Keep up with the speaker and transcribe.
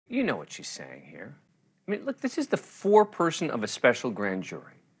You know what she's saying here. I mean, look, this is the foreperson of a special grand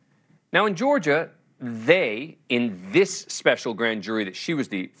jury. Now, in Georgia, they, in this special grand jury that she was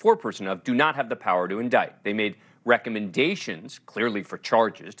the foreperson of, do not have the power to indict. They made recommendations, clearly for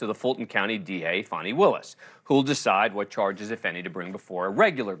charges, to the Fulton County DA, Fani Willis, who will decide what charges, if any, to bring before a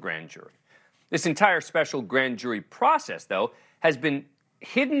regular grand jury. This entire special grand jury process, though, has been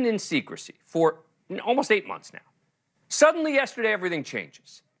hidden in secrecy for almost 8 months now. Suddenly, yesterday, everything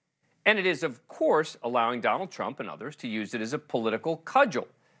changes. And it is, of course, allowing Donald Trump and others to use it as a political cudgel.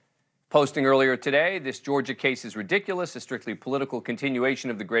 Posting earlier today, this Georgia case is ridiculous, a strictly political continuation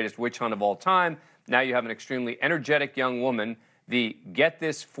of the greatest witch hunt of all time. Now you have an extremely energetic young woman, the get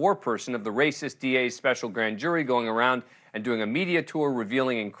this foreperson of the racist DA's special grand jury, going around and doing a media tour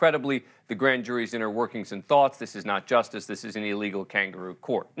revealing incredibly the grand jury's inner workings and thoughts. This is not justice. This is an illegal kangaroo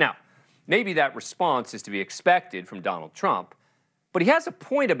court. Now, maybe that response is to be expected from Donald Trump, but he has a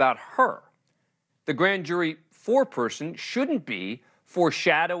point about her. The grand jury foreperson shouldn't be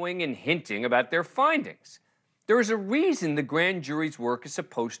foreshadowing and hinting about their findings. There is a reason the grand jury's work is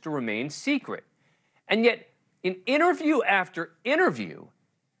supposed to remain secret. And yet, in interview after interview,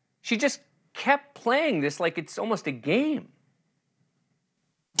 she just kept playing this like it's almost a game.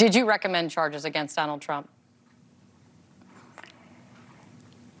 Did you recommend charges against Donald Trump?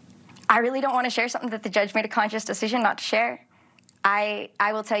 I really don't want to share something that the judge made a conscious decision not to share. I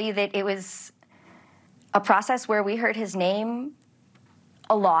will tell you that it was a process where we heard his name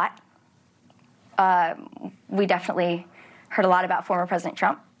a lot. We definitely heard a lot about former President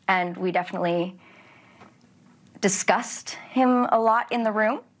Trump, and we definitely discussed him a lot in the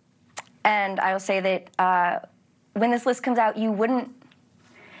room. And I will say that when this list comes out,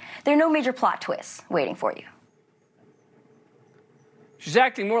 there are no major plot twists waiting for you. She's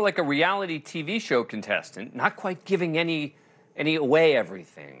acting more like a reality TV show contestant, not quite giving any away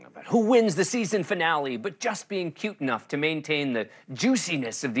everything about who wins the season finale, but just being cute enough to maintain the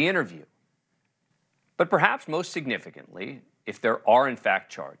juiciness of the interview. But perhaps most significantly, if there are in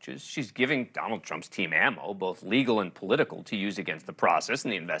fact charges, she's giving Donald Trump's team ammo, both legal and political, to use against the process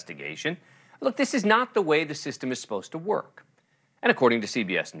and the investigation. Look, this is not the way the system is supposed to work. And according to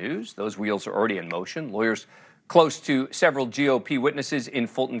CBS News, those wheels are already in motion. Lawyers close to several GOP witnesses in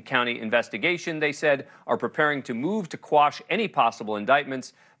Fulton County investigation, they said, are preparing to move to quash any possible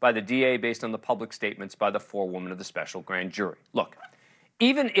indictments by the DA based on the public statements by the forewoman of the special grand jury. Look,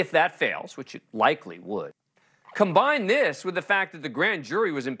 even if that fails, which it likely would, combine this with the fact that the grand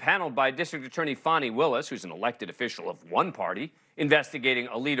jury was impaneled by District Attorney Fani Willis, who's an elected official of one party, investigating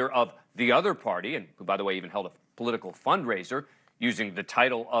a leader of the other party, and who, by the way, even held a political fundraiser using the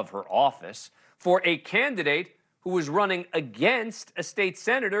title of her office, for a candidate who was running against a state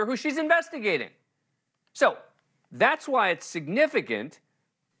senator who she's investigating. So that's why it's significant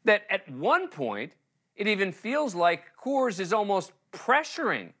that at one point, it even feels like Coors is almost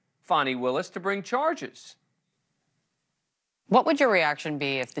pressuring Fani Willis to bring charges. What would your reaction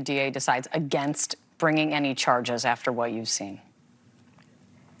be if the DA decides against bringing any charges after what you've seen?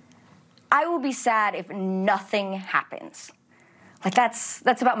 I will be sad if nothing happens. Like that's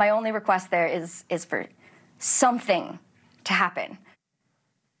about my only request there is for something to happen.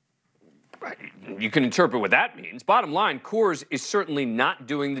 You can interpret what that means. Bottom line, Coors is certainly not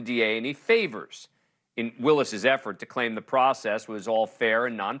doing the DA any favors in Willis's effort to claim the process was all fair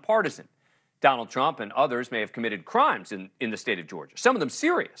and nonpartisan. Donald Trump and others may have committed crimes in the state of Georgia, some of them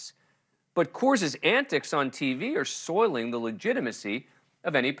serious. But Coors' antics on TV are soiling the legitimacy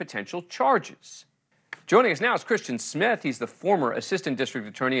of any potential charges. Joining us now is Christian Smith. He's the former assistant district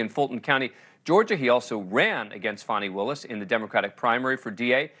attorney in Fulton County, Georgia. He also ran against Fani Willis in the Democratic primary for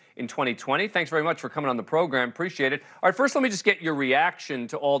DA in 2020. Thanks very much for coming on the program. Appreciate it. All right, first let me just get your reaction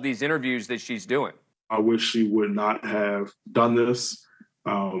to all these interviews that she's doing. I wish she would not have done this.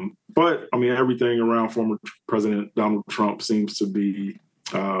 But, I mean, everything around former President Donald Trump seems to be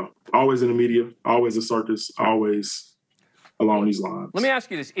always in the media, always a circus, always along these lines. Let me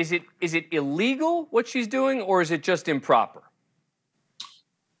ask you this. Is it illegal what she's doing, or is it just improper?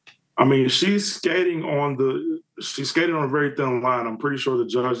 I mean, she's skating on a very thin line. I'm pretty sure the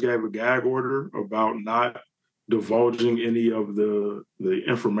judge gave a gag order about not divulging any of the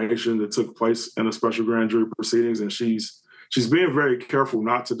information that took place in the special grand jury proceedings. And she's being very careful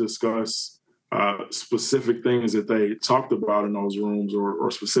not to discuss specific things that they talked about in those rooms or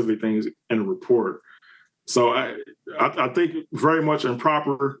specific things in the report. So I think very much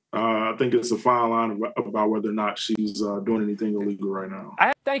improper. I think it's a fine line about whether or not she's doing anything illegal right now.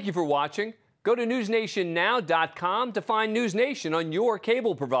 Thank you for watching. Go to newsnationnow.com to find NewsNation on your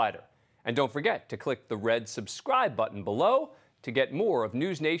cable provider. And don't forget to click the red subscribe button below to get more of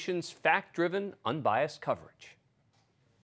NewsNation's fact-driven, unbiased coverage.